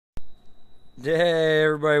Hey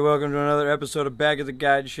everybody, welcome to another episode of Back at the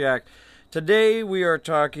Guide Shack. Today we are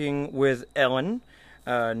talking with Ellen.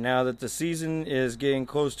 Now that the season is getting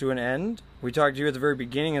close to an end, we talked to you at the very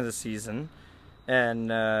beginning of the season, and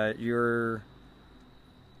you're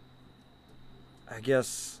a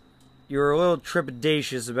little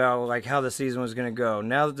trepidatious about like how the season was going to go.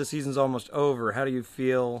 Now that the season's almost over, how do you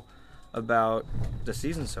feel about the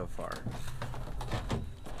season so far?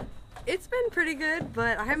 It's been pretty good,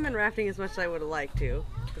 but I haven't been rafting as much as I would have liked to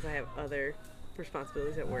because I have other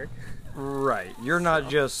responsibilities at work. Right. You're not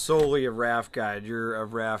just solely a raft guide. You're a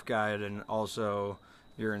raft guide, and also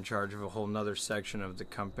you're in charge of a whole nother section of the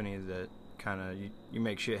company that kind of you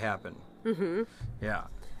make shit happen. Mm-hmm. Yeah.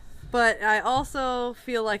 But I also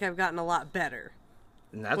feel like I've gotten a lot better.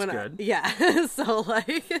 And that's good. Yeah. so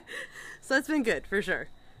it's been good for sure.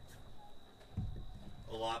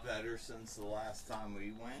 A lot better since the last time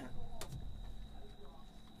we went.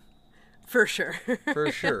 For sure. For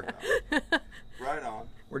sure. Right on.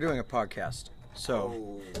 We're doing a podcast, so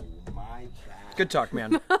Oh, my bad. good talk,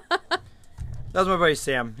 man. That was my buddy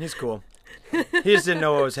Sam. He's cool. He just didn't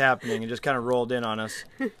know what was happening and just kind of rolled in on us.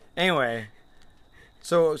 Anyway,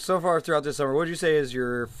 so far throughout this summer, what would you say is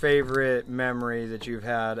your favorite memory that you've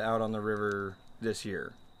had out on the river this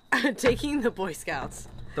year? Taking the Boy Scouts.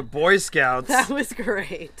 The Boy Scouts. That was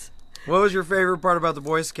great. What was your favorite part about the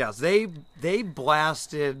Boy Scouts? They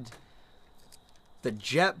blasted the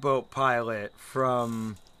jet boat pilot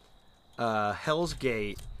from Hell's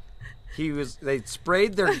Gate. They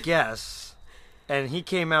sprayed their guests, and he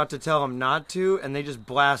came out to tell them not to, and they just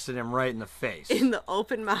blasted him right in the face. In the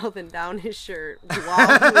open mouth and down his shirt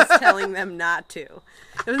while he was telling them not to.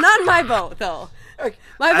 It was not in my boat, though.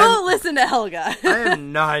 My boat listened to Helga. I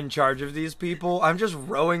am not in charge of these people. I'm just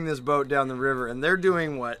rowing this boat down the river, and they're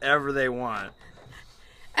doing whatever they want.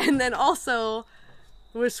 And then also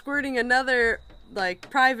was squirting another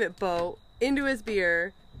private boat into his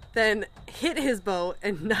beer, then hit his boat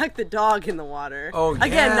and knocked the dog in the water. Oh, yeah.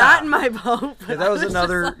 Again, not in my boat. But Yeah, that was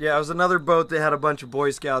another. Yeah, it was another boat that had a bunch of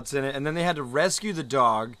Boy Scouts in it, and then they had to rescue the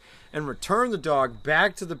dog and return the dog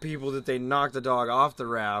back to the people that they knocked the dog off the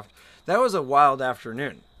raft. That was a wild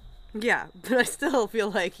afternoon. Yeah, but I still feel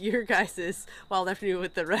like your guys' wild afternoon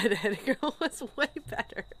with the redheaded girl was way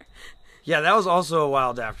better. Yeah, that was also a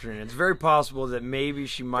wild afternoon. It's very possible that maybe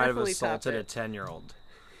she might Definitely have assaulted a topped 10-year-old.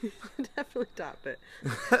 Definitely topped it.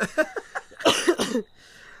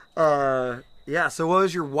 Yeah, so what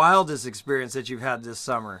was your wildest experience that you've had this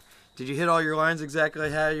summer? Did you hit all your lines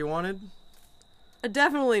exactly how you wanted?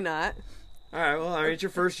 Definitely not. All right, well, I mean, it's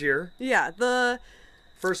your first year. Yeah, the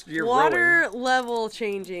First year water rowing. level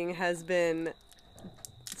changing has been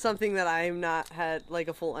something that I've not had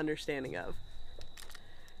a full understanding of.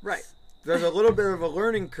 Right. There's a little bit of a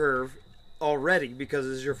learning curve already because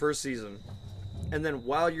this is your first season. And then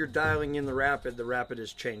while you're dialing in the rapid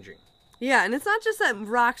is changing. Yeah, and it's not just that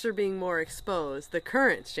rocks are being more exposed, the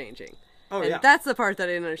current's changing. Oh, and yeah. that's the part that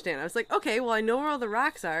I didn't understand. I was like, okay, well, I know where all the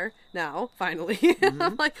rocks are now, finally. Mm-hmm.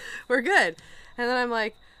 I'm like, we're good. And then I'm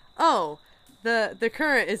like, oh, the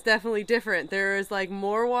current is definitely different. There is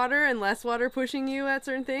more water and less water pushing you at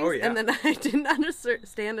certain things. Oh, yeah. And then I didn't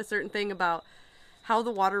understand a certain thing about how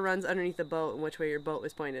the water runs underneath the boat and which way your boat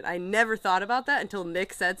was pointed. I never thought about that until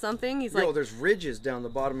Nick said something. He's like, there's ridges down the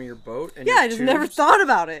bottom of your boat. And yeah, your I just tubes, never thought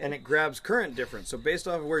about it. And it grabs current different. So based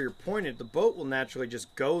off of where you're pointed, the boat will naturally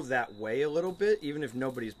just go that way a little bit, even if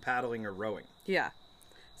nobody's paddling or rowing. Yeah.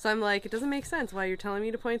 So I'm like, it doesn't make sense why you're telling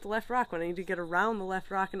me to point the left rock when I need to get around the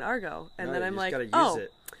left rock in Argo. And No, then you I'm just like, gotta use oh,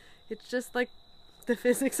 it. it's just the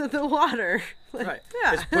physics of the water. Right.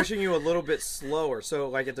 Yeah. It's pushing you a little bit slower.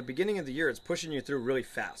 So at the beginning of the year, it's pushing you through really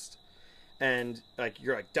fast. And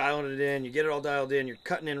you're dialing it in, you get it all dialed in, you're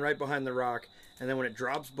cutting in right behind the rock, and then when it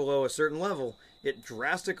drops below a certain level, it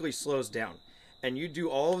drastically slows down. And you do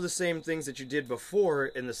all of the same things that you did before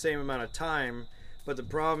in the same amount of time, but the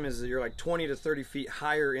problem is that you're 20 to 30 feet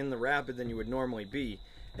higher in the rapid than you would normally be.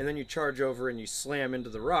 And then you charge over and you slam into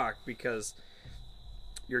the rock because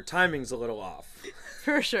your timing's a little off.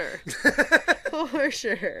 For sure. For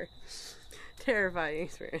sure. Terrifying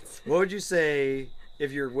experience. What would you say,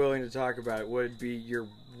 if you're willing to talk about it, would be your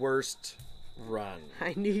worst run?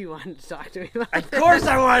 I knew you wanted to talk to me about Of course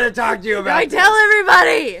I wanted to talk to you about I this. tell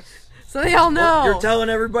everybody! So they all know. Well, you're telling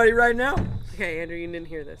everybody right now. Okay, Andrew, you didn't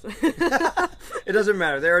hear this. It doesn't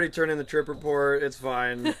matter. They already turned in the trip report. It's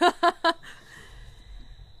fine.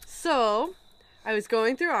 So, I was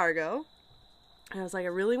going through Argo, and I was like, I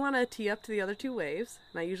really want to tee up to the other two waves.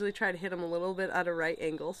 And I usually try to hit them a little bit at a right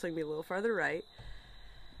angle, so I can be a little farther right.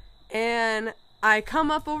 And I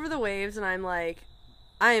come up over the waves, and I'm like,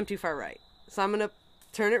 I am too far right. So I'm going to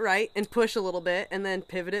turn it right and push a little bit and then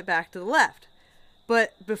pivot it back to the left.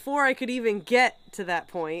 But before I could even get to that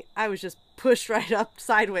point, I was just pushed right up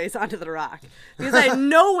sideways onto the rock because I had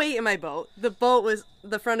no weight in my boat. The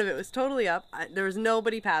front of it was totally up. There was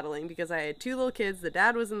nobody paddling because I had 2 little kids. The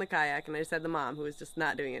dad was in the kayak and I just had the mom who was just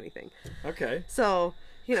not doing anything. Okay. So,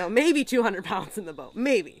 maybe 200 pounds in the boat.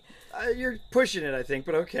 Maybe. You're pushing it, I think,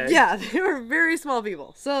 but okay. Yeah, they were very small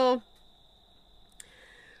people. So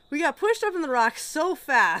we got pushed up in the rock so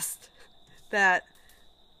fast that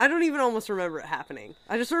I don't even almost remember it happening.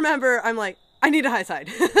 I just remember I'm like, I need a high side.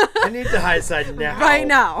 I need the high side now. Right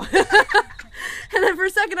now. And then for a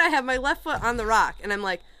second I have my left foot on the rock and I'm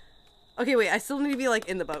like, okay, wait, I still need to be like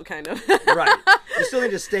in the boat kind of. Right. You still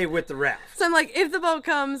need to stay with the raft. So I'm like, if the boat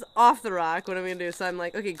comes off the rock, what am I going to do? So I'm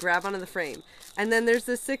like, okay, grab onto the frame. And then there's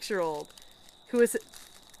this 6-year-old who is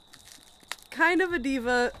kind of a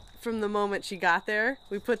diva from the moment she got there.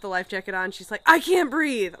 We put the life jacket on. She's like, I can't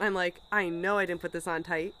breathe. And I'm like, I know I didn't put this on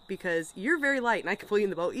tight because you're very light and I can pull you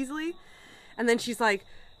in the boat easily. And then she's like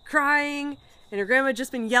crying and her grandma had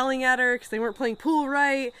just been yelling at her because they weren't playing pool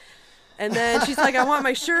right. And then she's like, I want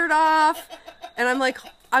my shirt off. And I'm like,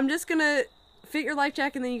 I'm just going to fit your life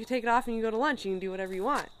jacket and then you can take it off and you can go to lunch. You can do whatever you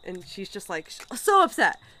want. And she's just like so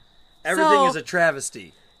upset. Everything is a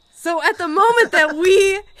travesty. So at the moment that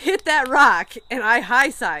we hit that rock and I high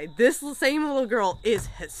side, this same little girl is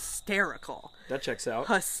hysterical. That checks out.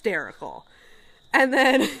 Hysterical. And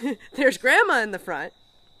then there's grandma in the front.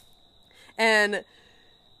 And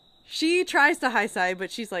she tries to high side, but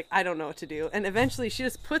she's like, I don't know what to do. And eventually she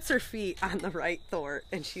just puts her feet on the right thwart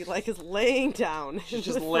and she like is laying down. She's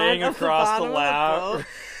just laying across the lap.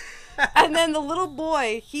 And then the little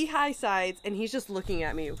boy, he high sides and he's just looking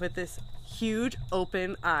at me with this huge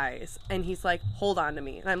open eyes. And he's like, hold on to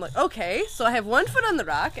me. And I'm like, okay. So I have one foot on the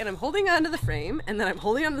rock and I'm holding onto the frame and then I'm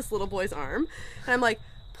holding on this little boy's arm. And I'm like,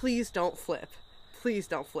 please don't flip. Please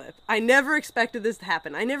don't flip. I never expected this to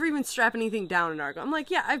happen. I never even strap anything down in Argo. I'm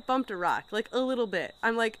like, yeah, I've bumped a rock, like a little bit.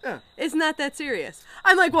 I'm like, it's not that serious.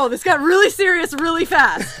 I'm like, whoa, this got really serious really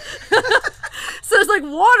fast. So there's like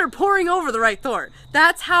water pouring over the right thwart.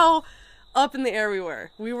 That's how up in the air we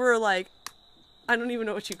were. We were like, I don't even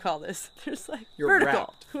know what you call this. There's like You're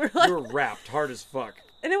vertical. wrapped. Like, You're wrapped hard as fuck.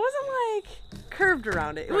 and it wasn't like curved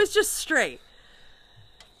around it. It was just straight.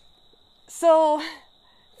 So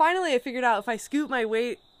finally I figured out if I scoot my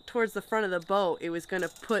weight towards the front of the boat, it was going to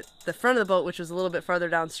put the front of the boat, which was a little bit farther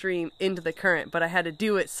downstream, into the current. But I had to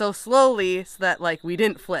do it so slowly so that like we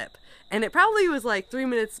didn't flip. And it probably was like 3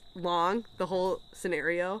 minutes long, the whole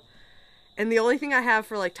scenario. And the only thing I have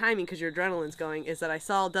for like timing, because your adrenaline's going, is that I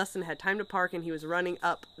saw Dustin had time to park and he was running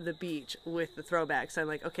up the beach with the throwback. So I'm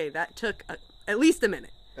like, okay, that took at least a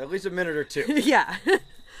minute. At least a minute or two. Yeah.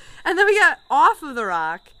 And then we got off of the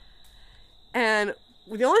rock, and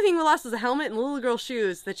the only thing we lost was a helmet and the little girl's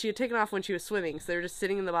shoes that she had taken off when she was swimming. So they were just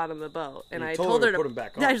sitting in the bottom of the boat. And I told her to put them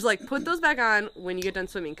back on. Yeah, I was like, put those back on when you get done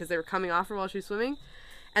swimming, because they were coming off her while she was swimming.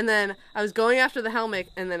 And then I was going after the helmet,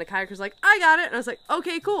 and then the kayaker's like, I got it. And I was like,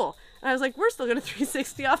 okay, cool. And I was like, we're still going to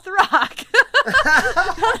 360 off the rock.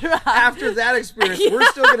 After that experience, we're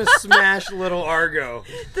still going to smash little Argo.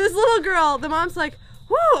 This little girl, the mom's like,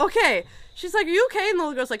 whoo, okay. She's like, are you okay? And the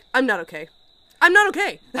little girl's like, I'm not okay. I'm not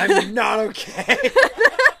okay. I'm not okay.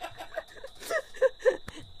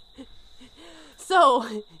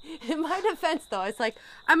 So, in my defense, though, it's like,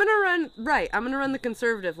 I'm going to run right. I'm going to run the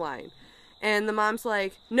conservative line. And the mom's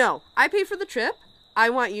like, no, I paid for the trip. I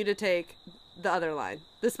want you to take the other line,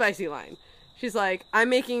 the spicy line. She's like, I'm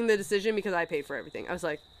making the decision because I paid for everything. I was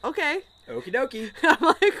like, okay. Okie dokie. I'm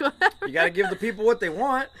like, whatever. You got to give the people what they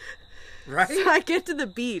want. Right? So I get to the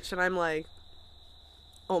beach and I'm like,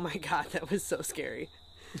 oh my God, that was so scary.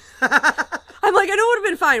 I'm like, I know it would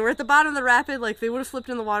have been fine. We're at the bottom of the rapid. Like, they would have flipped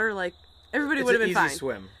in the water. Like, everybody would have been It's an fine. easy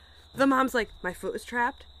swim. The mom's like, my foot was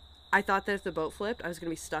trapped. I thought that if the boat flipped, I was going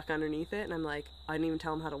to be stuck underneath it. And I'm like, I didn't even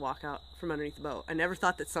tell him how to walk out from underneath the boat. I never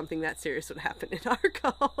thought that something that serious would happen in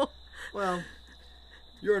Argo. Well,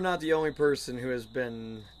 you're not the only person who has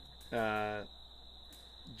been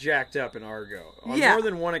jacked up in Argo. On more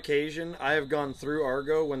than one occasion, I have gone through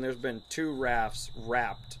Argo when there's been two rafts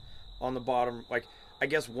wrapped on the bottom. Like, I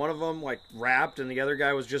guess one of them, like, wrapped, and the other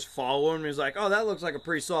guy was just following. He was like, oh, that looks like a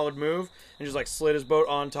pretty solid move. And just, like, slid his boat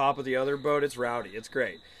on top of the other boat. It's rowdy. It's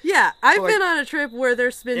great. Yeah, I've So, like, been on a trip where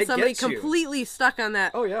there's been it somebody gets you. completely stuck on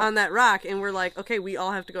that on that rock, and we're like, okay, we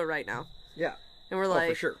all have to go right now. Yeah. And we're for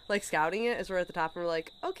like, sure. like scouting it as we're at the top, and we're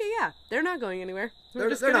like, okay, yeah, they're not going anywhere. They're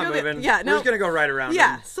just not gonna go moving. Yeah, We're no. just going to go right around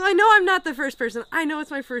Yeah, them. so I know I'm not the first person. I know it's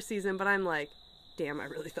my first season, but I'm like, damn, I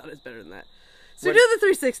really thought it was better than that. So we do the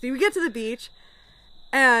 360. We get to the beach,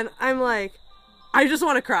 and I'm like, I just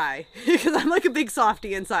want to cry because I'm like a big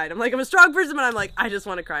softie inside. I'm like, I'm a strong person, but I'm like, I just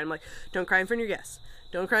want to cry. I'm like, don't cry in front of your guests.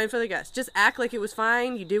 Don't cry in front of the guests. Just act like it was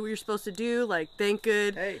fine. You did what you're supposed to do. Like, thank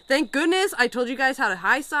goodness I told you guys how to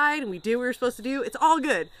high side and we did what we were supposed to do. It's all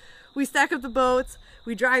good. We stack up the boats.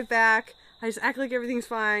 We drive back. I just act like everything's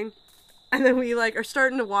fine. And then we like are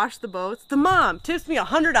starting to wash the boats. The mom tips me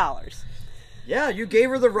 $100. Yeah, you gave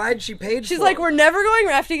her the ride she paid She's for. like, we're never going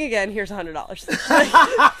rafting again. Here's $100.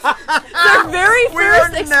 Their very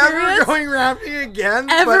first experience. Never going rafting again.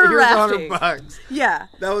 Ever but here's rafting. $100. Yeah.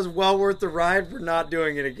 That was well worth the ride. We're not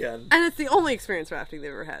doing it again. And it's the only experience rafting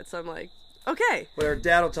they've ever had. So I'm like, okay. But our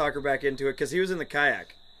dad will talk her back into it because he was in the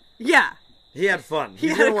kayak. Yeah. He had fun.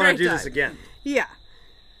 He's had going a to want to great do this time. again. Yeah.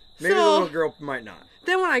 Maybe the So- little girl might not.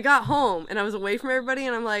 Then when I got home and I was away from everybody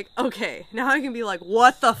and I'm like, okay, now I can be like,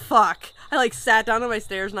 what the fuck? I like sat down on my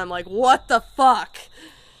stairs and I'm like, what the fuck?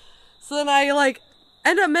 So then I like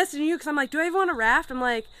end up messaging you because I'm like, do I even want to raft? I'm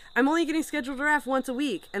like, I'm only getting scheduled to raft once a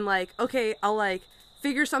week. And like, okay, I'll like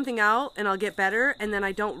figure something out and I'll get better. And then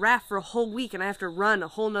I don't raft for a whole week and I have to run a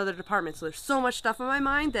whole nother department. So there's so much stuff in my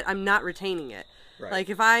mind that I'm not retaining it. Right. Like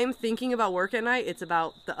if I'm thinking about work at night, it's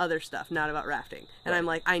about the other stuff, not about rafting. And Right. I'm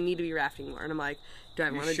like, I need to be rafting more. And I'm like, do I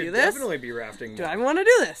You want to should do this? definitely be rafting Do more. I want to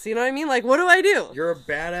do this? You know what I mean? Like, what do I do? You're a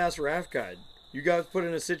badass raft guide. You got put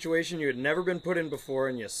in a situation you had never been put in before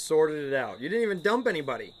and you sorted it out. You didn't even dump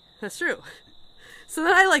anybody. That's true. So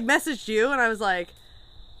then I like messaged you and I was like,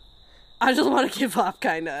 I just want to give up,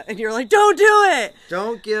 kinda. And you're like, don't do it!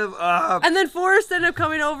 Don't give up. And then Forrest ended up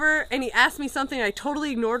coming over and he asked me something. I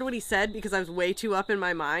totally ignored what he said because I was way too up in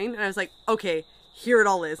my mind. And I was like, okay, here it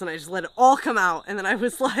all is. And I just let it all come out. And then I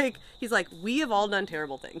was like, he's like, we have all done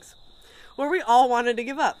terrible things where we all wanted to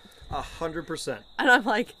give up. 100%. And I'm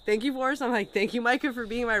like, thank you, Forrest. I'm like, thank you, Micah, for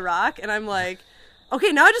being my rock. And I'm like,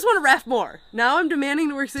 okay, now I just want to raft more. Now I'm demanding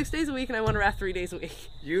to work 6 days a week and I want to raft 3 days a week.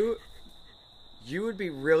 You would be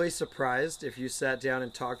really surprised if you sat down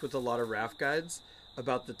and talked with a lot of raft guides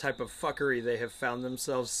about the type of fuckery they have found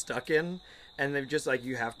themselves stuck in, and they've just like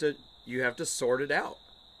you have to sort it out.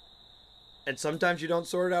 And sometimes you don't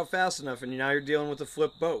sort it out fast enough, and now you're dealing with a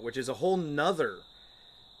flip boat, which is a whole nother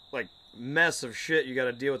like mess of shit you got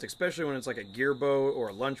to deal with, especially when it's like a gear boat or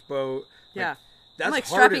a lunch boat. Yeah. Like, that's like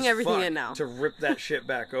hard strapping as everything fuck in now. to rip that shit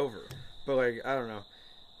back over. But like I don't know.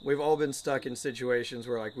 We've all been stuck in situations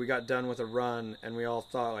where like we got done with a run and we all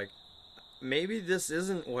thought like maybe this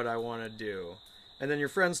isn't what I want to do. And then your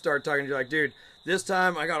friends start talking to you like, dude, this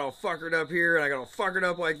time I got all fuckered up here and I got all fuckered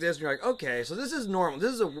up like this. And you're like, okay, so this is normal.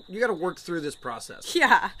 You got to work through this process.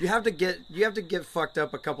 Yeah. You have to get fucked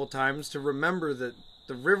up a couple times to remember that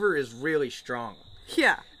the river is really strong.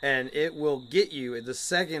 Yeah. And it will get you the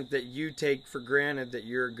second that you take for granted that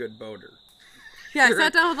you're a good boater. Yeah, I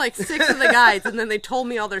sat down with like 6 of the guides and then they told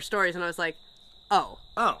me all their stories and I was like, oh.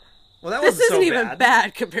 Oh. Well, that This wasn't so isn't even bad.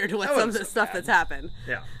 bad compared to what That some of wasn't the so stuff bad. that's happened.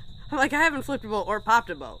 Yeah. I'm like, I haven't flipped a boat or popped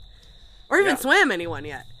a boat. Or even Yeah. swam anyone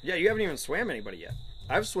yet. Yeah, you haven't even swam anybody yet.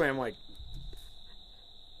 I've swam like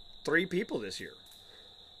 3 people this year.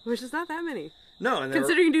 Which is not that many. No, and they were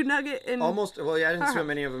Considering you do Nugget and... almost. Well, yeah, I didn't swim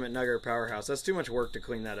Powerhouse. any of them at Nugget or Powerhouse. That's too much work to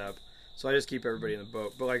clean that up. So I just keep everybody in the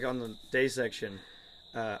boat. But like on the day section,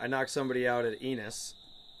 I knocked somebody out at Enos.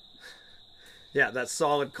 Yeah, that's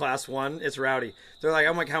solid class 1. It's rowdy. They're like,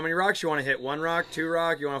 I'm like, how many rocks you want to hit? 1 rock, 2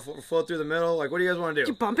 rock? You want to float through the middle? Like, what do you guys want to Did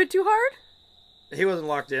you do? bump it too hard? He wasn't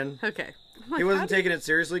locked in. Okay. I'm like, He how wasn't do- taking it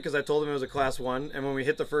seriously because I told him it was a class 1. And when we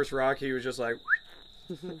hit the first rock, he was just like,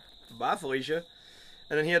 bye, Felicia.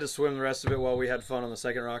 And then he had to swim the rest of it while we had fun on the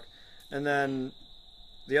second rock. And then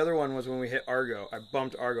the other one was when we hit Argo. I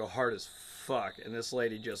bumped Argo hard as fuck. And this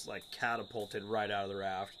lady just like catapulted right out of the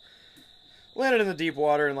raft. Landed in the deep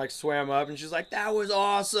water and like swam up. And she's like, that was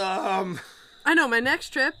awesome. I know, my next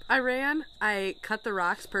trip I ran, I cut the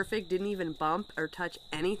rocks perfect, didn't even bump or touch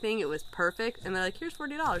anything. It was perfect. And they're like, here's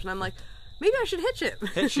 $40. And I'm like, maybe I should hitch it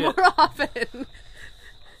Hitch it. more often.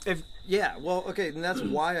 Yeah, well, okay. And that's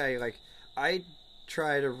why I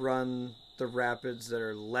try to run the rapids that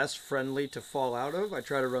are less friendly to fall out of. I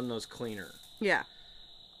try to run those cleaner. Yeah.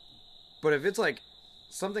 But if it's like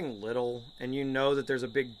something little and you know that there's a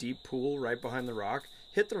big deep pool right behind the rock,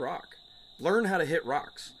 hit the rock. Learn how to hit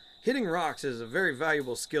rocks. Hitting rocks is a very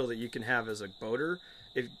valuable skill that you can have as a boater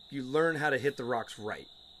if you learn how to hit the rocks right.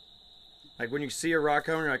 Like when you see a rock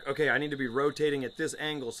coming, you're like, okay, I need to be rotating at this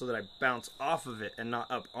angle so that I bounce off of it and not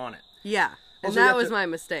up on it. Yeah. And Also, you that have was to- my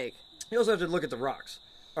mistake. You also have to look at the rocks.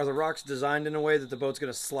 Are the rocks designed in a way that the boat's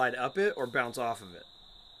going to slide up it or bounce off of it?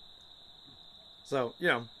 So,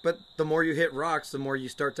 but the more you hit rocks, the more you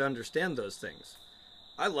start to understand those things.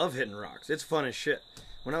 I love hitting rocks. It's fun as shit.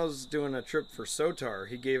 When I was doing a trip for Sotar,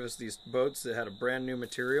 he gave us these boats that had a brand new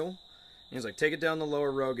material. And he's like, take it down the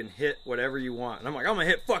lower rogue and hit whatever you want. And I'm like, I'm going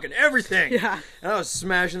to hit fucking everything. Yeah. And I was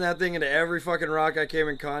smashing that thing into every fucking rock I came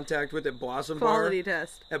in contact with at Blossom Bar. Quality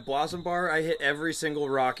test. At Blossom Bar, I hit every single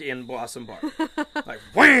rock in Blossom Bar. Like,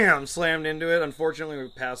 wham! Slammed into it. Unfortunately, we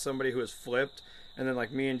passed somebody who was flipped. And then,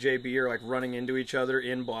 like, me and JB are, like, running into each other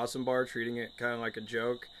in Blossom Bar, treating it kind of like a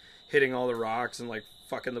joke. Hitting all the rocks and, like,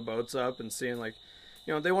 fucking the boats up and seeing, like...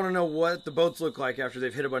 You know, they want to know what the boats look like after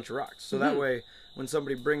they've hit a bunch of rocks. So that way, when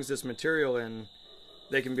somebody brings this material in,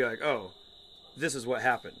 they can be like, oh, this is what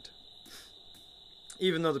happened.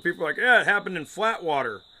 Even though the people are like, yeah, it happened in flat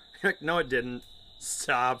water. Like, no, it didn't.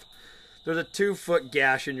 Stop. There's a 2-foot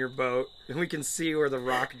gash in your boat, and we can see where the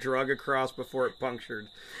rock drug across before it punctured.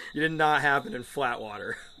 It did not happen in flat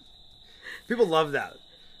water. People love that.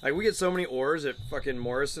 Like, we get so many oars at fucking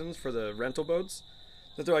Morrison's for the rental boats.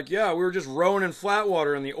 That they're like, yeah, we were just rowing in flat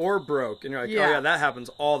water and the oar broke. And you're like, oh yeah, that happens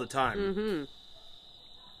all the time. Mm-hmm.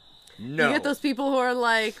 No. You get those people who are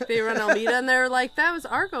like, they run Almeida and they're like, that was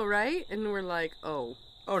Argo, right? And we're like, oh.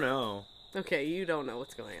 Oh no. Okay, you don't know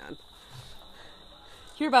what's going on.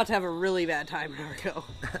 You're about to have a really bad time in Argo.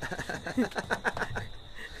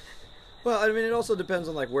 Well, I mean, it also depends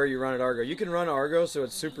on like where you run at Argo. You can run Argo so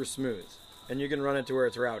it's super smooth. And you can run it to where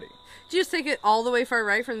it's rowdy. Do you just take it all the way far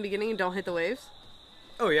right from the beginning and don't hit the waves?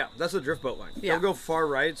 Oh yeah, that's the drift boat line. Yeah. They'll go far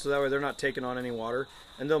right, so that way they're not taking on any water,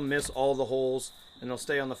 and they'll miss all the holes, and they'll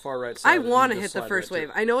stay on the far right side. I want to and hit just the slide first right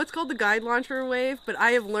wave. through. I know it's called the guide launcher wave, but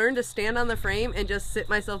I have learned to stand on the frame and just sit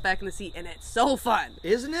myself back in the seat, and it's so fun.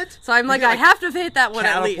 Isn't it? So I'm You like, get, I have to hit that one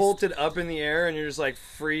at least. catapulted up in the air, and you're just like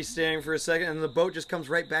freestanding for a second, and the boat just comes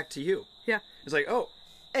right back to you. Yeah. It's like, oh,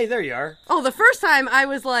 hey, there you are. Oh, the first time I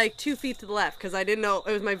was like 2 feet to the left because I didn't know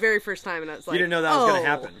it was my very first time, and I was like, You didn't know that was going to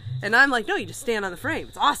happen. And I'm like, no, you just stand on the frame.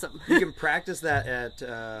 It's awesome. You can practice that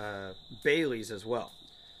at Bailey's as well.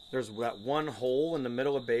 There's that one hole in the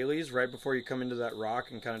middle of Bailey's right before you come into that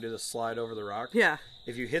rock and kind of do the slide over the rock. Yeah.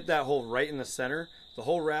 If you hit that hole right in the center, the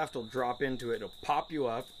whole raft will drop into it. It'll pop you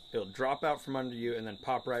up. It'll drop out from under you and then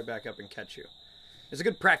pop right back up and catch you. It's a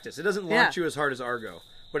good practice. It doesn't launch you as hard as Argo,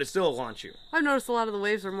 but it still will launch you. I've noticed a lot of the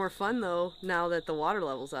waves are more fun though now that the water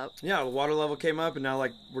level's up. Yeah, the water level came up, and now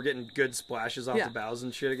like we're getting good splashes off Yeah. the bows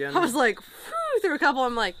and shit again. I was like, through a couple.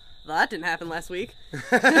 I'm like, well, that didn't happen last week.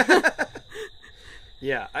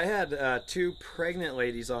 Yeah, I had 2 pregnant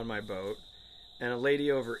ladies on my boat, and a lady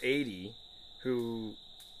over 80 who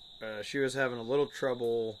she was having a little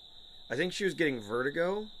trouble. I think she was getting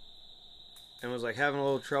vertigo and was like having a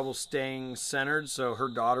little trouble staying centered, so her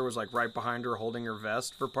daughter was like right behind her holding her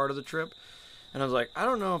vest for part of the trip. And I was like, I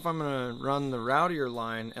don't know if I'm going to run the rowdier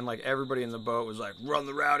line. And like everybody in the boat was like, run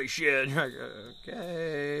the rowdy shit. And you're like,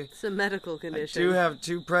 okay. It's a medical I condition. do have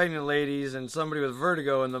 2 pregnant ladies and somebody with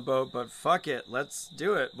vertigo in the boat, but fuck it. Let's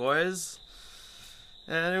do it, boys.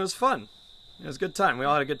 And it was fun. It was a good time. We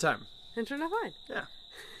all had a good time. And turned out fine.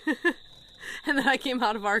 Yeah. And then I came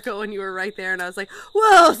out of Arco and you were right there and I was like,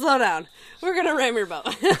 whoa, slow down. We're going to ram your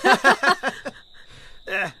boat.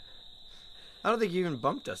 Yeah. I don't think you even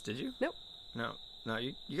bumped us, did you? Nope. No,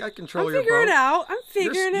 you got control I'm of your boat. figuring it out. I'm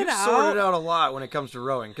figuring You've it out. sorted out a lot when it comes to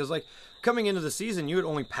rowing. Because, like, coming into the season, you had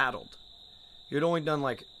only paddled. You had only done,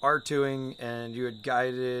 like, R2ing, and you had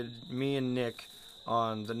guided me and Nick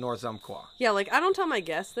on the North Umpqua. Yeah, like, I don't tell my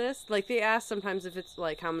guests this. Like, they ask sometimes if it's,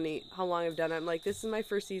 like, how long I've done it. I'm like, this is my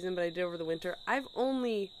first season, but I did over the winter. I've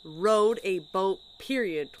only rowed a boat,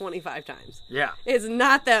 period, 25 times. Yeah. It's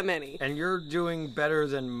not that many. And you're doing better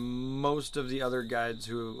than most of the other guides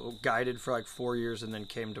who guided for, like, 4 years and then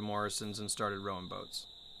came to Morrison's and started rowing boats.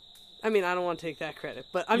 I mean, I don't want to take that credit,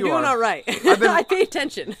 but I'm You doing are. all right. been- I pay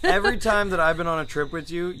attention. Every time that I've been on a trip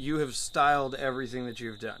with you, you have styled everything that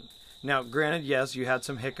you've done. Now, granted, yes, you had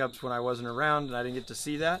some hiccups when I wasn't around and I didn't get to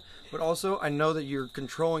see that, but also I know that you're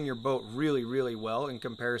controlling your boat really, really well in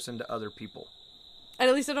comparison to other people. And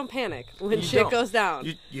at least I don't panic when You shit don't. goes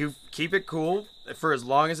down. You keep it cool for as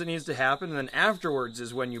long as it needs to happen, and then afterwards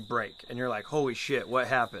is when you break, and you're like, holy shit, what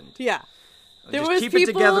happened? Yeah. There Just was keep it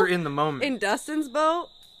people together in the moment. In Dustin's boat,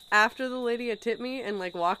 after the lady had tipped me and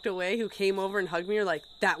like walked away, who came over and hugged me, are like,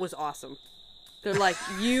 that was awesome. They're like,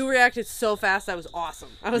 you reacted so fast, that was awesome.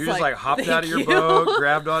 I was You just like hopped out of your "Thank you." boat,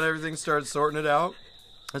 grabbed on everything, started sorting it out.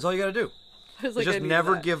 That's all you got to do. I was like, Just I needed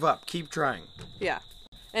never that. give up. Keep trying. Yeah.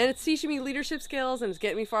 And it's teaching me leadership skills and it's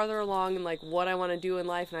getting me farther along and like what I want to do in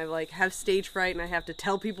life. And I like have stage fright and I have to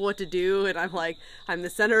tell people what to do. And I'm like, I'm the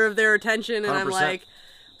center of their attention. And I'm 100%. like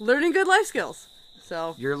learning good life skills.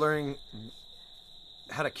 So, You're learning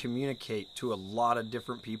how to communicate to a lot of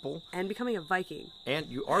different people, and becoming a Viking. and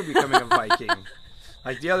you are becoming a Viking.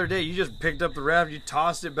 Like the other day, you just picked up the raft, you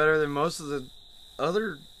tossed it better than most of the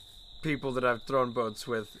other people that I've thrown boats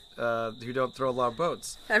with who don't throw a lot of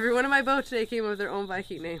boats. Everyone in my boat today came up with their own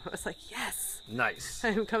Viking name. I was like, yes, Nice.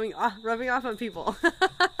 I'm coming off, rubbing off on people.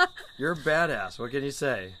 You're a badass. What can you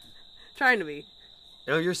say? Trying to be.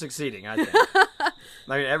 Oh, you're succeeding, I think.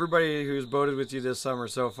 Like everybody who's boated with you this summer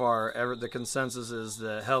so far, the consensus is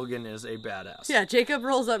that Helgen is a badass. Yeah, Jacob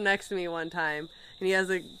rolls up next to me one time, and he has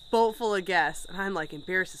a boat full of guests, and I'm like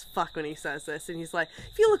embarrassed as fuck when he says this, and he's like,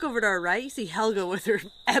 if you look over to our right, you see Helga with her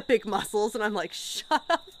epic muscles, and I'm like, shut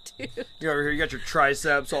up, dude. You over here, you got your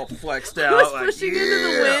triceps all flexed I out. was like, pushing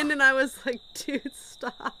into the wind, and I was like, dude,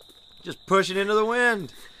 stop. Just pushing into the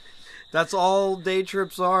wind. That's all day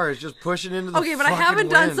trips are, is just pushing into the Okay, but I fucking haven't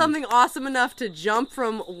done wind. something awesome enough to jump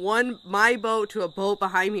from my boat to a boat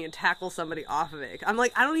behind me and tackle somebody off of it. I'm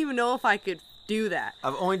like, I don't even know if I could do that.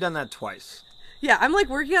 I've only done that twice. Yeah, I'm like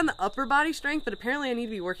working on the upper body strength, but apparently I need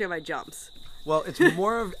to be working on my jumps. Well, it's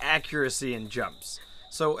more of accuracy in jumps.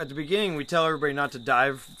 So at the beginning, we tell everybody not to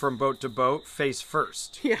dive from boat to boat face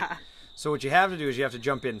first. Yeah. So what you have to do is you have to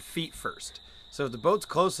jump in feet first. So if the boat's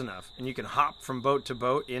close enough and you can hop from boat to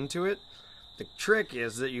boat into it, the trick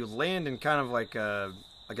is that you land in kind of like a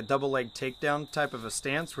double leg takedown type of a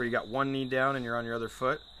stance where you got one knee down and you're on your other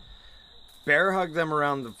foot. Bear hug them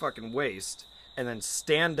around the fucking waist and then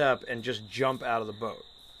stand up and just jump out of the boat.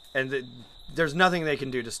 And there's nothing they can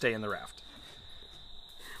do to stay in the raft.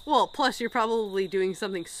 Well, plus you're probably doing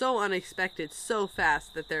something so unexpected so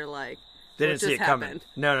fast that they're like, They what didn't see it just coming. happened?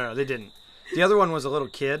 No, they didn't. The other one was a little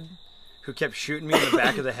kid who kept shooting me in the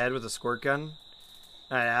back of the head with a squirt gun.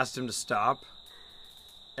 And I asked him to stop.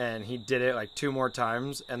 And he did it like 2 more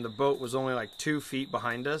times. And the boat was only like 2 feet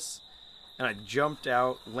behind us. And I jumped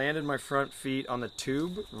out, landed my front feet on the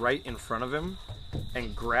tube right in front of him.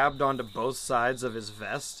 And grabbed onto both sides of his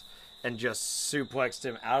vest. And just suplexed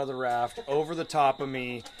him out of the raft, over the top of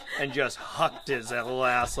me. And just hucked his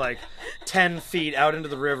ass like 10 feet out into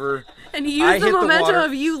the river. And he I used the hit the momentum water-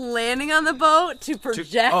 of you landing on the boat to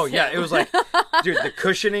project Oh yeah, him. it was like, dude, the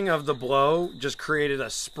cushioning of the blow just created a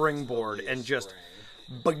springboard and just,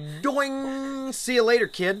 doing. See you later,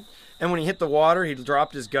 kid. And when he hit the water, he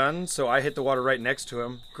dropped his gun, so I hit the water right next to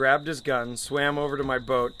him, grabbed his gun, swam over to my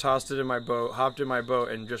boat, tossed it in my boat, hopped in my boat,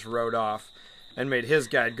 and just rowed off, and made his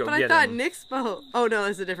guide go But get I thought him. Nick's boat. Oh no,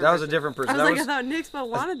 that's a different. That was a person. different person. I was That like, was- I thought Nick's boat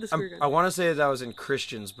wanted the screw I gun. want to say that was in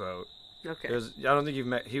Christian's boat. Okay. It was, I don't think you've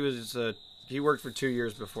met. He was. He worked for 2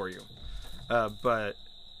 years before you, but.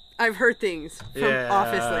 I've heard things from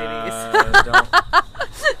office ladies.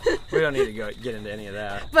 We don't need to get into any of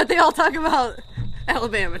that. But they all talk about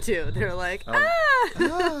Alabama too. They're like,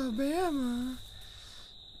 Alabama.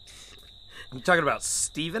 I'm talking about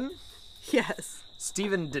Steven? Yes.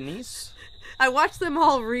 Steven Denise? I watched them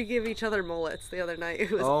all re-give each other mullets the other night.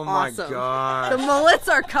 It was Oh my awesome. god. The mullets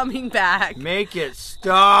are coming back. Make it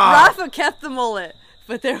stop. Rafa kept the mullet,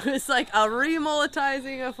 but there was like a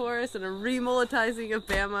re-mulletizing of Forrest and a re-mulletizing of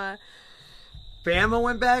Bama. Bama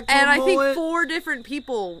went back to And a I think mullet? 4 different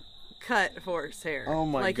people cut Forrest's hair. Oh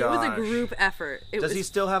my Like, it was a gosh. group effort. It Does was he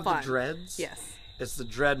still have fun. the dreads? Yes. It's the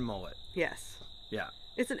dread mullet. Yes. Yeah.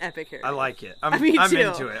 It's an epic hair. I like it. I'm Me I'm too.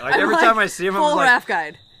 into it. Like I'm every time I see him, I'm full like, raft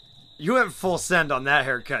guide. you went full send on that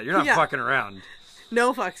haircut. You're not Yeah. fucking around.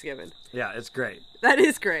 No fucks given. Yeah, it's great. That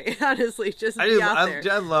is great, honestly. Just I be do. out there.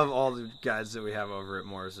 I love all the guys that we have over at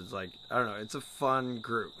Morris. It's like, I don't know. It's a fun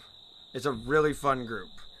group. It's a really fun group.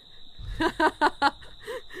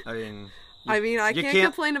 I mean, I you can't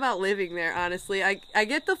complain about living there, honestly. I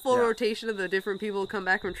get the full Yeah. rotation of the different people who come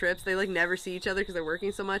back from trips. They, like, never see each other because they're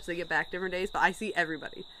working so much. They get back different days, but I see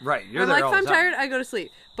everybody. right. You're I'm there like, all if I'm the time. tired, I go to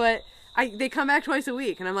sleep. But they come back twice a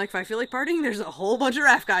week, and I'm like, if I feel like partying, there's a whole bunch of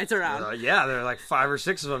raft guides around. Yeah, there are like 5 or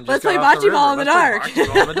 6 of them. Just Let's got play off the bocce ball river. in the Let's play dark.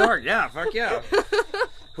 bocce ball in the dark. Yeah, fuck yeah.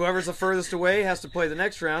 Whoever's the furthest away has to play the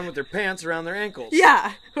next round with their pants around their ankles.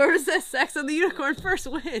 Yeah, whoever says sex on the unicorn first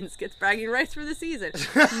wins, gets bragging rights for the season.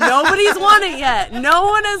 Nobody's won it yet. No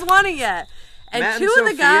one has won it yet. And Matt 2 and of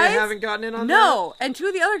the Sophia guys haven't gotten in on No, and 2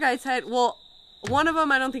 of the other guys had. Well, one of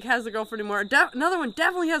them I don't think has a girlfriend anymore. Another one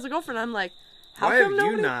definitely has a girlfriend. I'm like, that. how Why come have you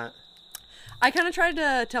nobody? not? I kind of tried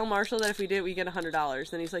to tell Marshall that if we did, we get $100.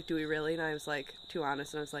 Then he's like, "Do we really?" And I was like, too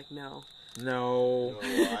honest, and I was like, "No." No.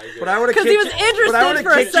 I But I would have 'Cause he was interested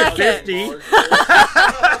for a second. 50.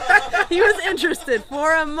 He was interested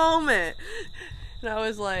for a moment, and I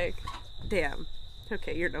was like, "Damn,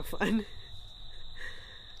 okay, you're no fun."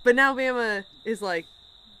 But now Bama is like,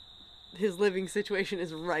 his living situation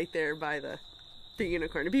is right there by the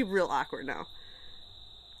unicorn. It'd be real awkward now.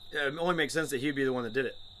 Yeah, it only makes sense that he'd be the one that did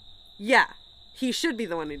it. Yeah, he should be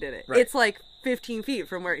the one who did it. Right. It's like 15 feet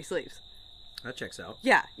from where he sleeps. That checks out.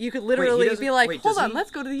 Yeah, you could literally doesn't- be like, wait, hold does on, he-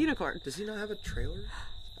 let's go to the Unicorn. Does he not have a trailer?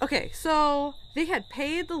 Okay, so they had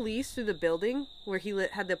paid the lease through the building where he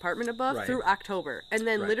had the apartment above Right. through October, and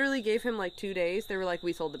then Right. literally gave him like 2 days. They were like,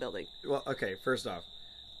 we sold the building. Well, okay, first off,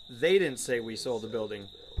 they didn't say we sold the building.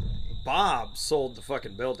 Bob sold the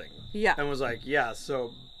fucking building. Yeah. And was like, yeah,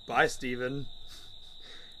 so bye, Steven.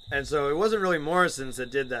 And so it wasn't really Morrison's that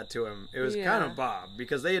did that to him. It was kind Yeah. of Bob,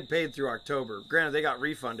 because they had paid through October. Granted, they got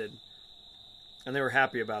refunded, and they were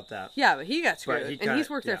happy about that. Yeah, but he got screwed, he and kinda- he's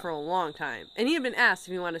worked there yeah. for a long time. And he had been asked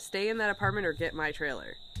if he wanted to stay in that apartment or get my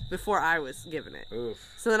trailer before I was given it.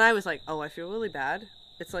 Oof. So then I was like, oh, I feel really bad.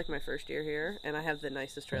 It's like my first year here, and I have the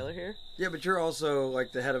nicest trailer here. Yeah, but you're also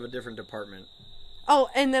like the head of a different department. Oh,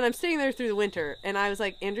 and then I'm staying there through the winter, and I was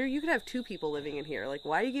like, Andrew, you could have 2 people living in here. Like,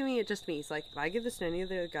 why are you giving it just me? He's like, if I give this to any of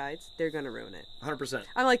the guides, they're going to ruin it. 100%.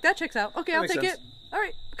 I'm like, that checks out. Okay, I'll makes take sense. it. All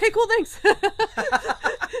right. Okay, cool, thanks.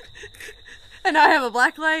 And now I have a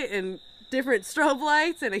black light and different strobe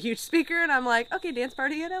lights and a huge speaker, and I'm like, okay, dance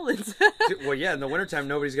party at Ellen's. Well, yeah, in the wintertime,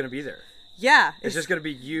 nobody's going to be there. Yeah. It's just going to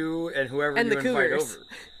be you and whoever And you the invite cougars. over.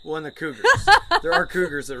 Well, and the cougars. There are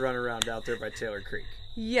cougars that run around out there by Taylor Creek.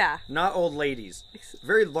 Yeah. Not old ladies.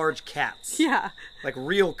 Very large cats. Yeah. Like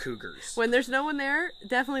real cougars. When there's no one there,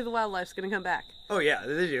 definitely the wildlife's going to come back. Oh, yeah,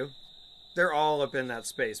 they do. They're all up in that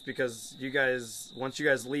space because you guys, once you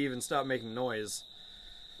guys leave and stop making noise.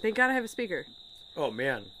 Thank God I have a speaker. Oh,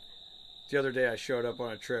 man. The other day I showed up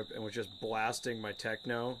on a trip and was just blasting my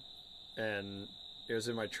techno. And it was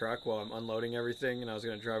in my truck while I'm unloading everything. And I was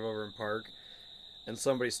going to drive over and park. And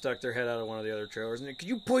somebody stuck their head out of one of the other trailers. And could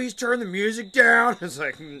you please turn the music down? It's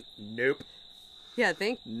like, nope. Yeah,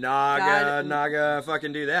 thank Naga, God.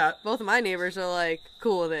 fucking do that. both of my neighbors are like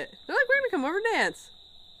cool with it. They're like, we're going to come over and dance.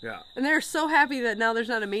 Yeah. And they're so happy that now there's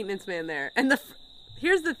not a maintenance man there. And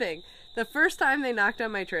here's the thing. The first time they knocked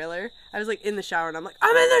on my trailer, I was like in the shower and I'm like,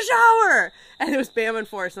 I'm in the shower! And it was Bam and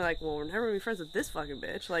Forrest. And I'm like, well, we're never going to be friends with this fucking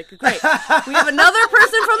bitch. Like, great. We have another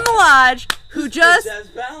person from the lodge who just, It has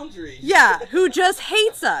boundaries. yeah, who just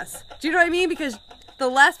hates us. Do you know what I mean? Because the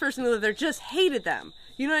last person who lived there just hated them.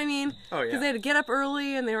 You know what I mean? Oh, yeah. Because they had to get up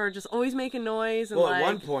early and they were just always making noise. And Well, like, at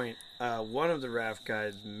one point, one of the raft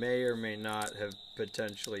guys may or may not have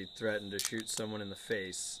potentially threatened to shoot someone in the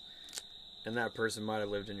face. And that person might have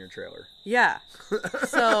lived in your trailer. yeah.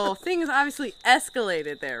 So things obviously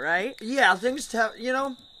escalated there, right? Yeah, things have,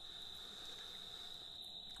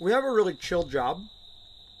 we have a really chill job,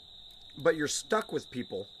 but you're stuck with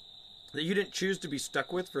people that you didn't choose to be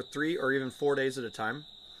stuck with for 3 or even 4 days at a time.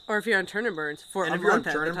 Or if you're on turn and burns for And a if you're on month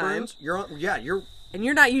at turn the and time. burns, you're And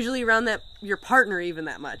you're not usually around your partner even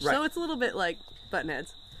that much. Right. So it's a little bit like button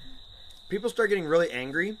heads. people start getting really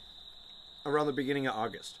angry around the beginning of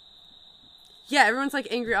August. Yeah, everyone's like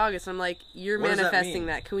Angry August. I'm like, you're What does that manifesting mean?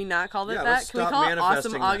 that. Can we not call it Yeah, that? let's Can we stop call it manifesting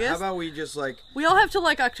Awesome that. August? How about we just We all have till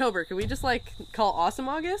like October. Can we just like call Awesome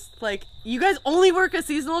August? Like, you guys only work a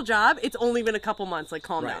seasonal job. It's only been a couple months. Like,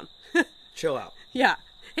 calm Right. down. chill out? Yeah,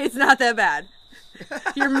 it's not that bad.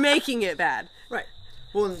 You're making it bad. Right.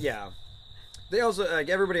 Well, yeah. They also, like,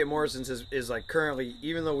 everybody at Morrison's is like currently,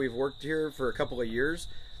 even though we've worked here for a couple of years,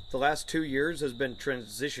 the last 2 years has been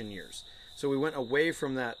transition years. So we went away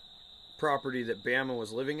from that property that Bama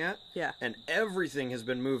was living at. Yeah. And everything has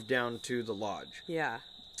been moved down to the lodge. Yeah.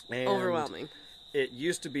 And Overwhelming. It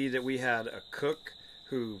used to be that we had a cook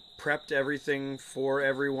who prepped everything for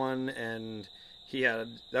everyone, and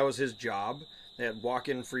that was his job. They had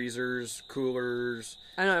walk-in freezers, coolers.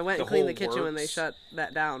 I know. I went The and cleaned the whole kitchen when they works. shut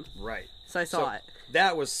that down. Right. So I saw it.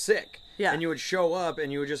 That was sick. Yeah. And you would show up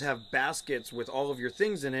and you would just have baskets with all of your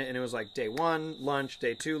things in it, and it was like day 1, lunch,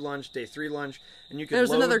 day 2, lunch, day 3, lunch, and you could There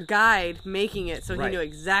was load... another guide making it, so he Right. knew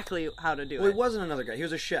exactly how to do Well, it. it wasn't another guy. He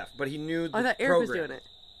was a chef, but he knew the I thought Eric program. was doing it.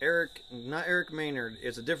 Eric, not Eric Maynard.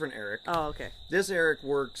 It's a different Eric. Oh, okay. This Eric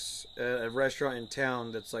works at a restaurant in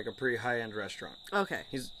town that's like a pretty high-end restaurant. Okay.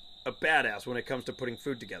 He's a badass when it comes to putting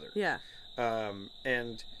food together. Yeah.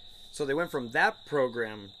 And so they went from that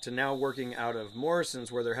program to now working out of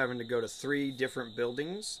Morrison's, where they're having to go to 3 different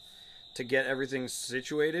buildings to get everything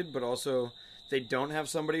situated, but also they don't have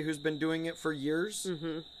somebody who's been doing it for years.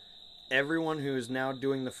 Mm-hmm. Everyone who is now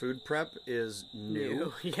doing the food prep is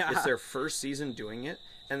new. Yeah. It's their first season doing it,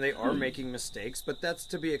 and they are making mistakes, but that's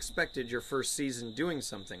to be expected your first season doing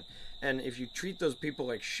something. And if you treat those people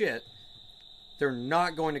like shit, they're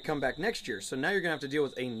not going to come back next year. So now you're going to have to deal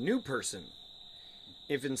with a new person.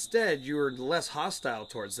 If instead you were less hostile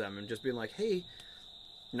towards them and just being like, hey,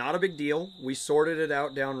 not a big deal. We sorted it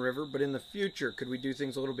out downriver, but in the future, could we do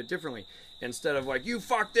things a little bit differently? Instead of like, you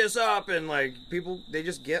fucked this up, and like people, they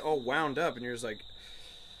just get all wound up, and you're just like,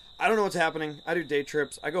 I don't know what's happening. I do day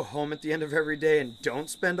trips. I go home at the end of every day and don't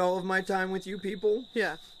spend all of my time with you people.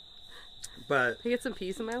 Yeah. But I get some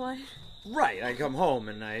peace in my life. right, I come home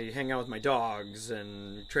and I hang out with my dogs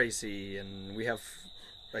and Tracy, and we have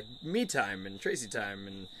like me time and Tracy time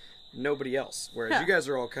and nobody else. Whereas Yeah. you guys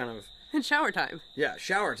are all kind of And shower time.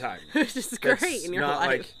 shower time. Which is great That's in your not life.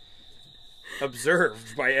 like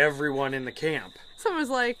observed by everyone in the camp. Someone was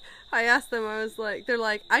like, I asked them, I was like, they're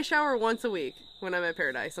like, I shower once a week when I'm at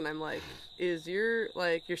Paradise. And I'm like, is your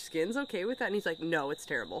skin's okay with that? And he's like, no, it's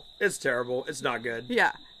terrible. It's terrible. It's not good.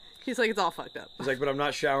 Yeah. He's like, it's all fucked up. He's like, but I'm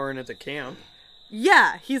not showering at the camp.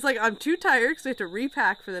 Yeah. He's like, I'm too tired because we have to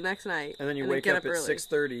repack for the next night. And then you wake get up at early.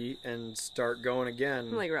 6:30 and start going again.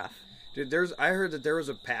 I'm like, rough. Dude, I heard that there was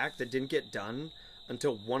a pack that didn't get done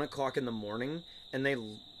until 1 o'clock in the morning, and they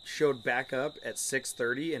showed back up at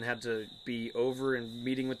 6:30 and had to be over and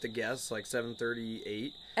meeting with the guests like 7:30,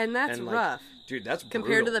 8. And that's And, like, rough. Dude, that's Compared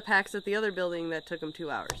to brutal. the packs at the other building that took them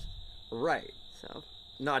 2 hours. Right. So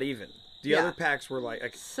Not even. The Yeah. other packs were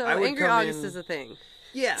like So I would Angry come August in, is a thing.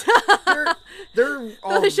 Yeah. They're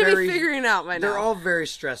all they should very be figuring out by now. They're all very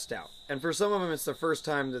stressed out. And for some of them it's the first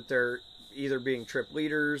time that they're either being trip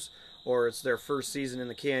leaders or it's their first season in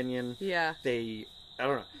the canyon. Yeah. I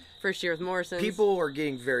don't know. First year with Morrison. People are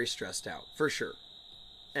getting very stressed out, for sure.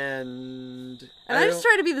 And I just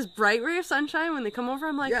don't- try to be this bright ray of sunshine when they come over.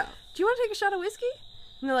 I'm like, Yeah. do you want to take a shot of whiskey?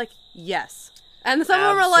 And they're like, yes. And some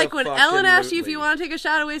of them are like, when Ellen asks you if you Abso-fucking-lutely. want to take a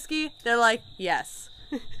shot of whiskey, they're like, yes.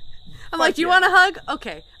 I'm Fuck like, do you yeah. want a hug?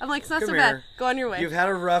 Okay. I'm like, it's not Come so here. bad. Go on your way. You've had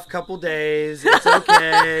a rough couple days. It's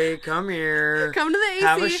okay. Come here. Come to the AC.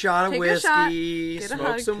 Have a shot of take a shot, whiskey. get a Smoke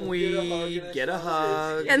hug. some Get a hug weed. and Get a a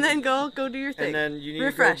hug. and then go do your thing. And then you need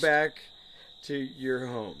Refreshed. to go back to your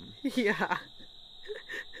home. Yeah.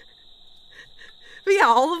 But yeah,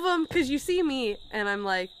 all of them, because you see me, and I'm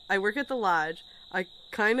like, I work at the lodge. I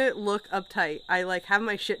kind of look uptight. I like have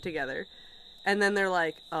my shit together. And then they're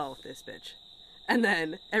like, oh, this bitch. And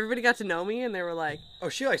then everybody got to know me, and they were like, Oh,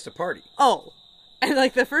 she likes to party. oh. And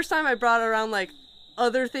like the first time I brought around like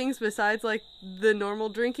other things besides like the normal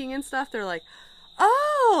drinking and stuff, they're like,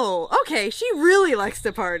 oh, okay, she really likes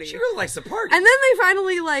to party. She really likes to party. And then they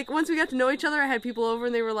finally, like, once we got to know each other, I had people over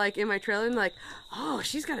and they were, like, in my trailer and, like, oh,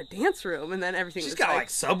 she's got a dance room. And then everything She's was got like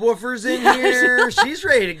subwoofers in Yeah, here. She's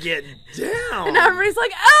ready to get down. and now everybody's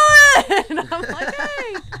like, Ellen! And I'm like,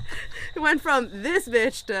 hey! It went from this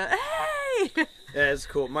bitch to, hey! Yeah, it's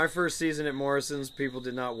cool. My first season at Morrison's, people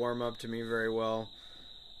did not warm up to me very well.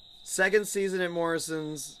 Second season at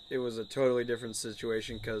Morrison's, it was a totally different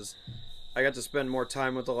situation because I got to spend more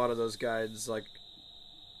time with a lot of those guides, like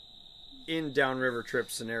in downriver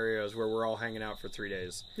trip scenarios where we're all hanging out for 3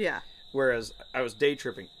 days. Yeah. Whereas I was day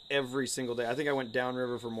tripping every single day. I think I went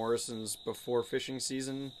downriver for Morrison's before fishing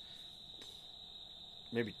season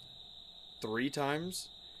maybe 3 times.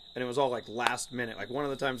 And it was all like last minute. Like one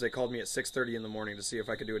of the times they called me at 6:30 in the morning to see if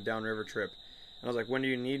I could do a downriver trip. And I was like, when do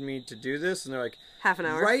you need me to do this? And they're like, Half an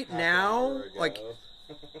hour. right Half an now, hour ago. like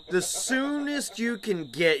the soonest you can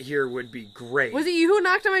get here would be great. Was it you who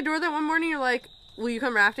knocked on my door that one morning? You're like, will you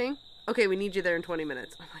come rafting? Okay, we need you there in 20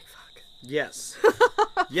 minutes. I'm like, fuck. Yes.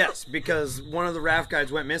 Yes, because one of the raft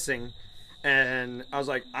guides went missing. And I was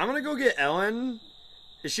like, I'm going to go get Ellen.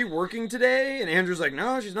 Is she working today? And Andrew's like,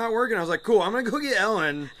 no, she's not working. I was like, cool, I'm going to go get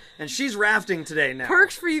Ellen. And she's rafting today now.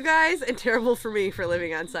 Perks for you guys and terrible for me for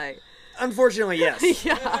living on site. Unfortunately, yes.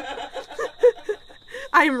 Yeah.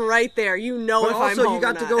 I'm right there. You know But if I'm also, home you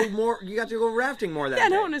got or to not. go more. You got to go rafting more that Yeah,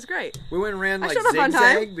 day. no, it was great. We went and ran I like showed up on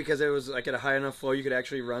time. zigzag because it was like at a high enough flow you could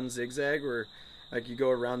actually run zigzag, where like you go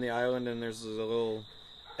around the island and there's a little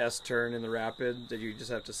S turn in the rapid that you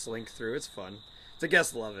just have to slink through. It's fun. The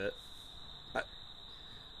guests love it.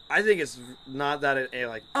 I think it's not that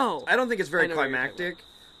like. Oh, I don't think it's I very know what you're talking climactic,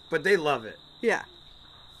 but they love it. yeah.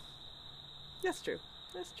 That's true.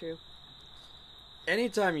 That's true.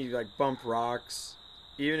 Anytime you like bump rocks,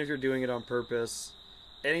 even if you're doing it on purpose,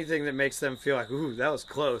 anything that makes them feel like, ooh, that was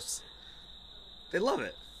close, they love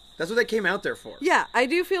it. That's what they came out there for. Yeah, I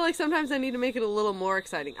do feel like sometimes I need to make it a little more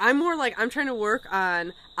exciting. I'm more like, I'm trying to work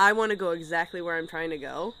on, I want to go exactly where I'm trying to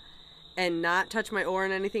go and not touch my oar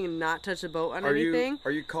on anything and not touch the boat on anything.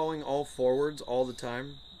 Are you calling all forwards all the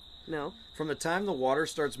time? No. From the time the water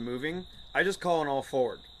starts moving, I just call an all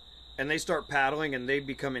forward. And they start paddling and they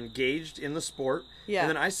become engaged in the sport. Yeah. And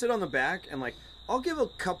then I sit on the back and like I'll give a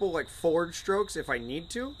couple like forward strokes if I need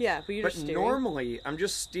to. Yeah, but you're But just steering. normally I'm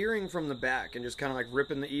just steering from the back and just kind of like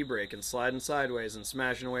ripping the e-brake and sliding sideways and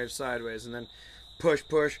smashing a wave sideways and then push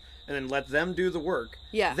and then let them do the work.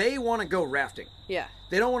 Yeah. They want to go rafting. Yeah.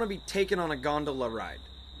 They don't want to be taken on a gondola ride.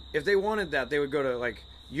 If they wanted that, they would go to like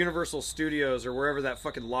Universal Studios or wherever that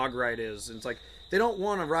fucking log ride is. And it's like, they don't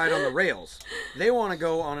want to ride on the rails. They want to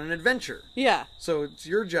go on an adventure. Yeah. So it's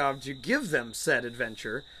your job to give them said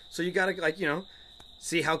adventure. So you gotta, like, you know,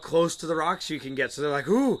 see how close to the rocks you can get. So they're like,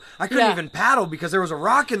 ooh, I couldn't even paddle because there was a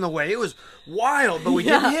rock in the way. It was wild, but we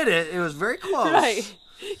didn't hit it. It was very close. Right.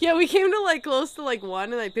 Yeah, we came to, like, close to, like,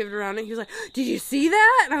 one, and I pivoted around, and he was like, did you see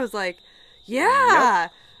that? And I was like, yeah.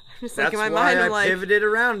 Yep. I'm just That's like, in my why mind, I I'm like, pivoted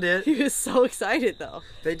around it. he was so excited, though.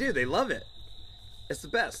 They do. They love it. It's the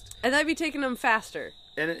best. And I'd be taking them faster.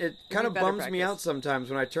 And it kind of better bums me practice. out sometimes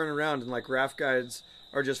when I turn around and, like, raft guides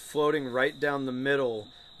are just floating right down the middle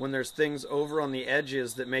when there's things over on the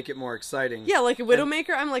edges that make it more exciting. Yeah, like a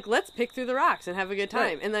Widowmaker, I'm like, let's pick through the rocks and have a good time.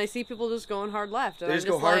 Right. And then I see people just going hard left. And They I'm just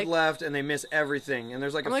go hard like, left and they miss everything. And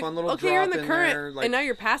there's, like, I'm a like, fun little okay, drop you're in the current, there. Like, and now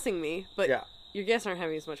you're passing me, but yeah. your guests aren't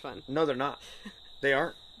having as much fun. No, they're not. They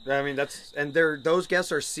aren't. I mean, those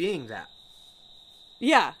guests are seeing that.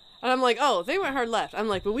 Yeah. And I'm like, oh, they went hard left. I'm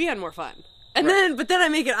like, but we had more fun. And Right. then I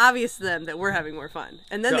make it obvious to them that we're having more fun.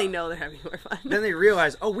 And then Duh. they know they're having more fun. Then they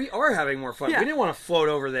realize, oh, we are having more fun. Yeah. We didn't want to float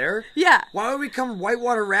over there. Yeah. Why would we come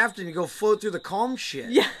whitewater rafting and go float through the calm shit?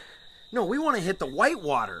 Yeah. No, we want to hit the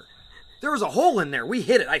whitewater. There was a hole in there. We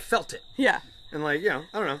hit it. I felt it. Yeah. And, like, you know,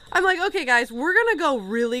 I don't know. I'm like, okay, guys, we're going to go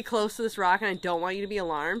really close to this rock, and I don't want you to be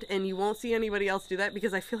alarmed, and you won't see anybody else do that,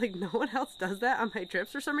 because I feel like no one else does that on my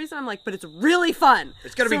trips for some reason. I'm like, but it's really fun.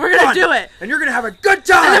 It's going to so be we're fun. going to do it. And you're going to have a good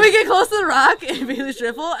time. And then we get close to the rock, and Bailey's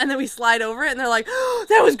triple, and then we slide over it, and they're like, oh,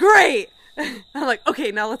 that was great. I'm like, okay,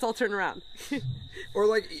 now let's all turn around. Or,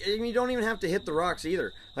 like, you don't even have to hit the rocks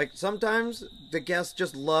either. Like, sometimes the guests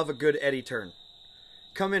just love a good eddy turn.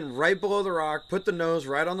 Come in right below the rock, put the nose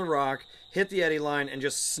right on the rock, hit the eddy line, and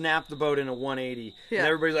just snap the boat in a 180. Yeah. And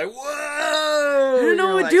everybody's like, whoa! I don't know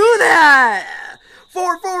You're what like, do that.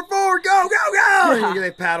 Forward, forward, forward, go, go, go! Yeah. And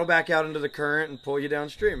they paddle back out into the current and pull you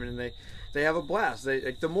downstream. And they have a blast.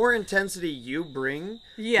 Like, the more intensity you bring,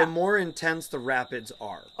 Yeah. the more intense the rapids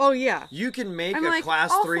are. Oh, yeah. You can make I'm a like,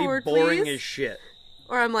 class all 3 forward, boring please. as shit.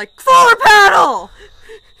 Or I'm like, forward paddle!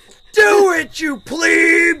 Do it, you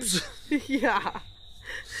plebes! Yeah.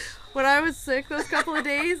 When I was sick those couple of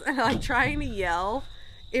days and like trying to yell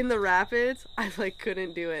in the rapids, I like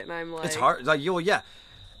couldn't do it, and I'm like, It's hard. Like, yeah.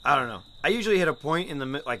 I don't know. I usually hit a point in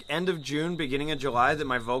the like end of June, beginning of July that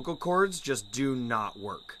my vocal cords just do not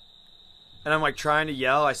work. And I'm like trying to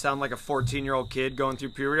yell. I sound like a 14-year-old kid going through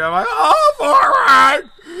puberty. I'm like, oh,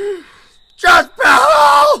 forward! Just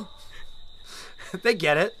pedal! They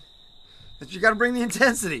get it. You got to bring the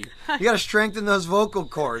intensity. You got to strengthen those vocal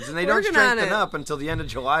cords, and they don't Working on strengthen it. up until the end of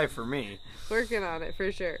July for me. working on it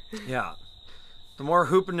for sure. Yeah. The more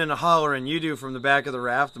hooping and hollering you do from the back of the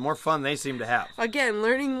raft, the more fun they seem to have. Again,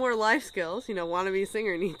 learning more life skills. You know, wannabe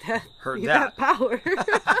singer need that. Heard need that. power.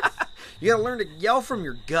 You got to learn to yell from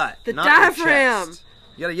your gut, The not your diaphragm. chest.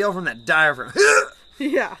 You got to yell from that diaphragm.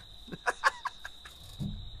 Yeah.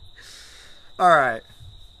 All right.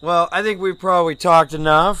 Well, I think we've probably talked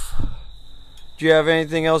enough. Do you have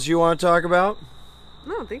anything else you want to talk about?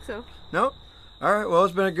 No, I don't think so. Nope. All right. Well,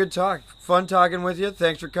 it's been a good talk. Fun talking with you.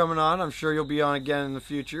 Thanks for coming on. I'm sure you'll be on again in the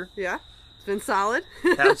future. Yeah. It's been solid.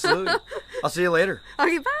 Absolutely. I'll see you later.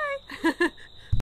 Okay, bye.